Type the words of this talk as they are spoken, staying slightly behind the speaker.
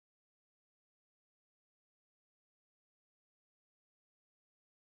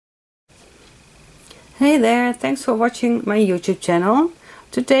Hey there, thanks for watching my YouTube channel.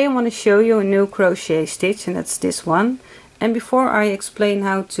 Today I want to show you a new crochet stitch, and that's this one. And before I explain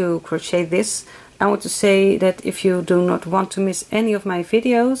how to crochet this, I want to say that if you do not want to miss any of my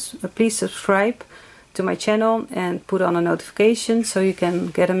videos, please subscribe to my channel and put on a notification so you can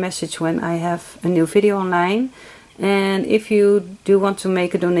get a message when I have a new video online. And if you do want to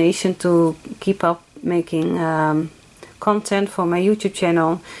make a donation to keep up making content for my YouTube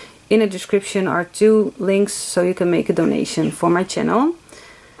channel, in the description are 2 links so you can make a donation for my channel.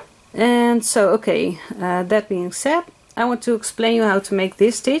 And so, okay, that being said, I want to explain you how to make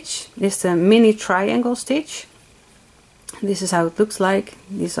this stitch. This is the mini triangle stitch. This is how it looks like.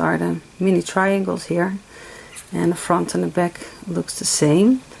 These are the mini triangles here, and the front and the back looks the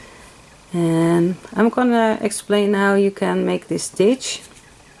same. And I'm gonna explain how you can make this stitch.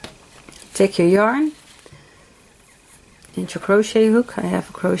 Take your yarn and your crochet hook. I have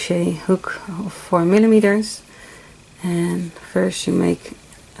a crochet hook of 4 millimeters, and first you make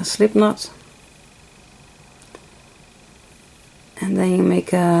a slip knot, and then you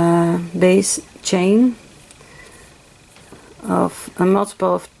make a base chain of a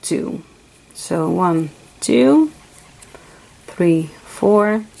multiple of 2. So 1, 2, 3,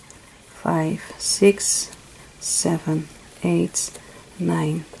 4, 5, 6, 7, 8,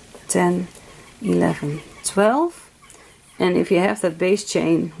 9, 10, 11, 12. And if you have that base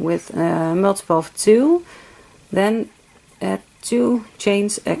chain with a multiple of 2, then add 2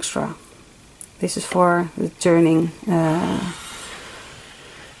 chains extra. This is for the turning.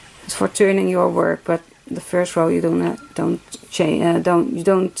 It's for turning your work, but the first row you don't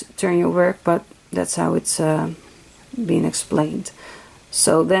turn your work, but that's how it's being explained.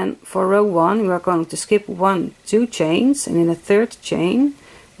 So then for row 1 we are going to skip 1, 2 chains, and in the 3rd chain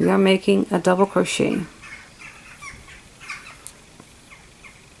we are making a double crochet.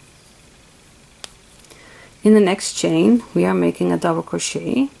 In the next chain we are making a double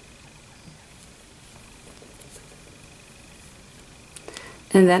crochet,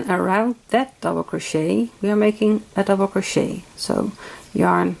 and then around that double crochet we are making a double crochet. So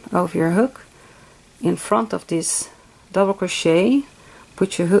yarn over your hook, in front of this double crochet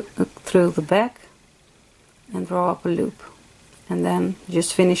put your hook through the back and draw up a loop, and then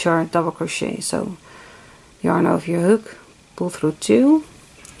just finish your double crochet. So yarn over your hook, pull through 2,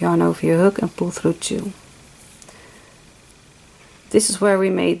 yarn over your hook and pull through 2. This is where we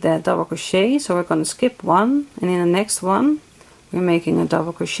made the double crochet, so we're going to skip 1, and in the next one we're making a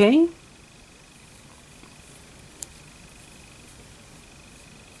double crochet.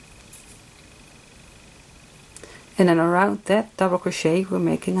 And then around that double crochet we're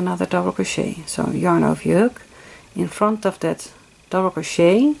making another double crochet. So yarn over your hook, in front of that double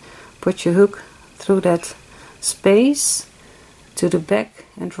crochet put your hook through that space to the back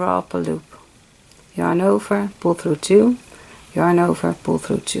and draw up a loop. Yarn over, pull through 2, yarn over, pull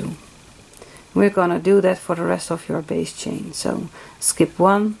through 2. We're gonna do that for the rest of your base chain. So skip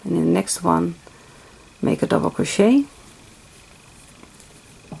 1, and in the next one make a double crochet,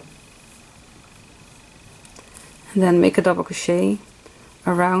 and then make a double crochet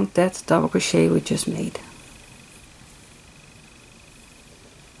around that double crochet we just made.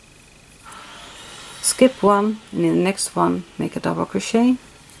 Skip 1, and in the next one make a double crochet,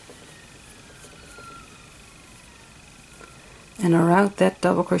 and around that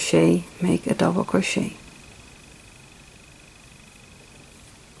double crochet make a double crochet.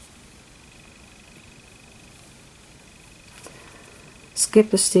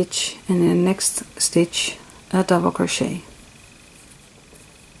 Skip a stitch, and in the next stitch a double crochet,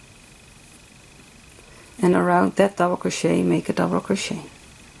 and around that double crochet make a double crochet.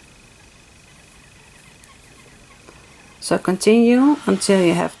 So continue until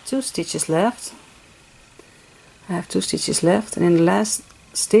you have 2 stitches left. I have 2 stitches left, and in the last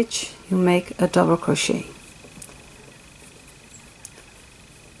stitch you make a double crochet.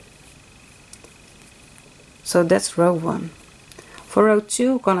 So that's row 1. For row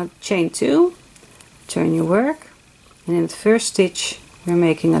 2 we're gonna chain 2, turn your work, and in the first stitch we're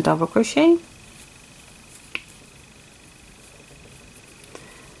making a double crochet,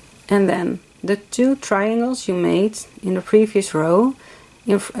 and then the 2 triangles you made in the previous row,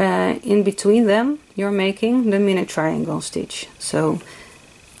 in between them you're making the mini triangle stitch. So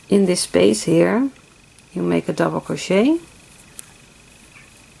in this space here you make a double crochet,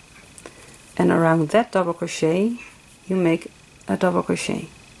 and around that double crochet you make a double crochet.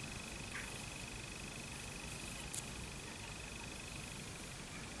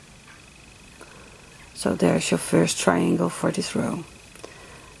 So there's your first triangle for this row.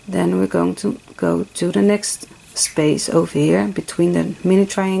 Then we're going to go to the next space over here between the mini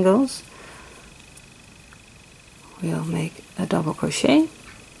triangles, we'll make a double crochet,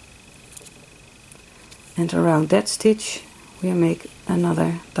 and around that stitch we'll make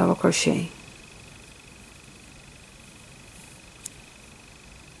another double crochet.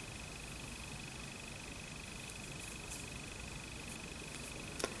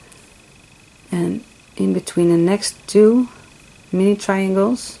 And in between the next two mini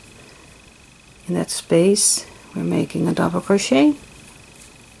triangles, in that space, we're making a double crochet,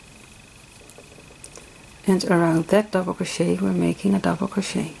 and around that double crochet we're making a double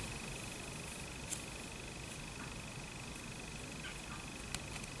crochet.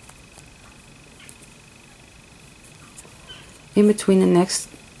 In between the next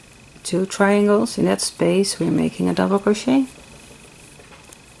two triangles, in that space, we're making a double crochet,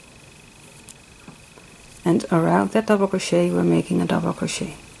 and around that double crochet we're making a double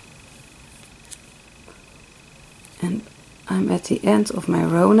crochet. And I'm at the end of my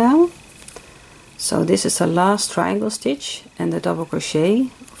row now. So this is the last triangle stitch and the double crochet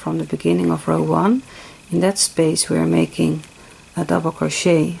from the beginning of row 1. In that space we are making a double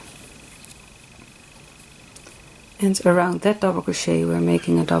crochet, and around that double crochet we're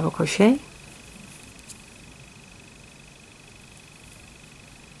making a double crochet,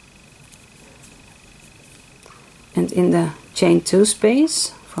 and in the chain 2 space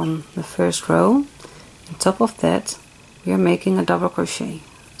from the first row, on top of that we are making a double crochet.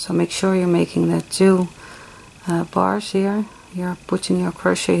 So make sure you're making the 2 bars here. You're putting your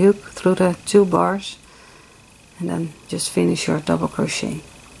crochet hook through the 2 bars, and then just finish your double crochet.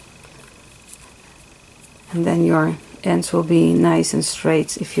 And then your ends will be nice and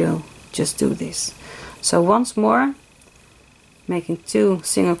straight if you just do this. So once more, making 2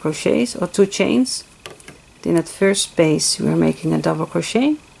 single crochets or 2 chains. In that first space we are making a double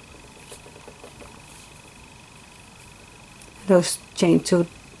crochet. Those chain 2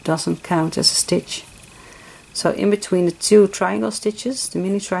 doesn't count as a stitch. So in between the 2 triangle stitches, the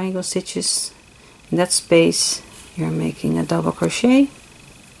mini triangle stitches, in that space you're making a double crochet,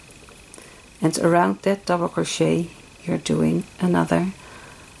 and around that double crochet you're doing another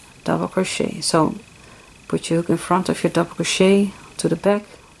double crochet. So put your hook in front of your double crochet to the back,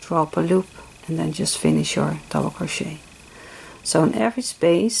 draw up a loop, and then just finish your double crochet. So in every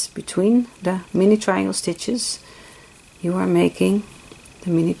space between the mini triangle stitches you are making the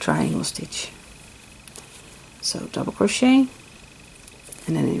mini triangle stitch. So double crochet,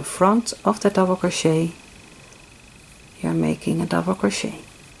 and then in front of the double crochet you're making a double crochet.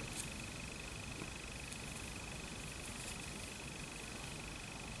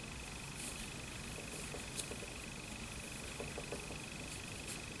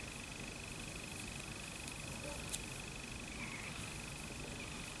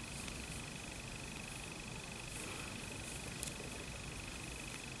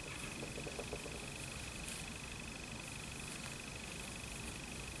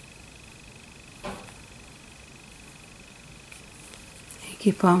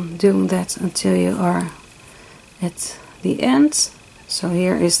 Keep on doing that until you are at the end. So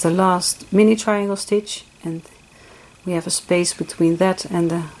here is the last mini triangle stitch, and we have a space between that and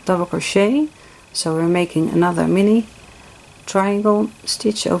the double crochet, so we're making another mini triangle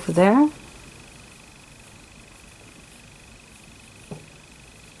stitch over there.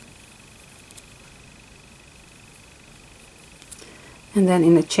 And then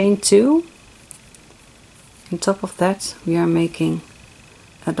in the chain 2, on top of that we are making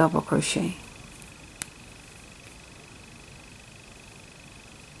a double crochet.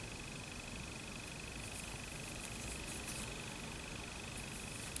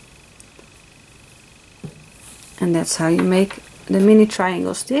 And that's how you make the mini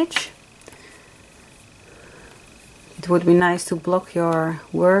triangle stitch. It would be nice to block your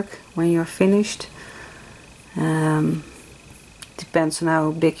work when you're finished. Depends on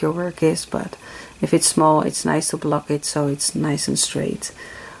how big your work is, but if it's small it's nice to block it so it's nice and straight.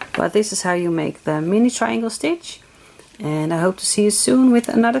 But this is how you make the mini triangle stitch, and I hope to see you soon with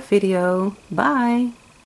another video. Bye!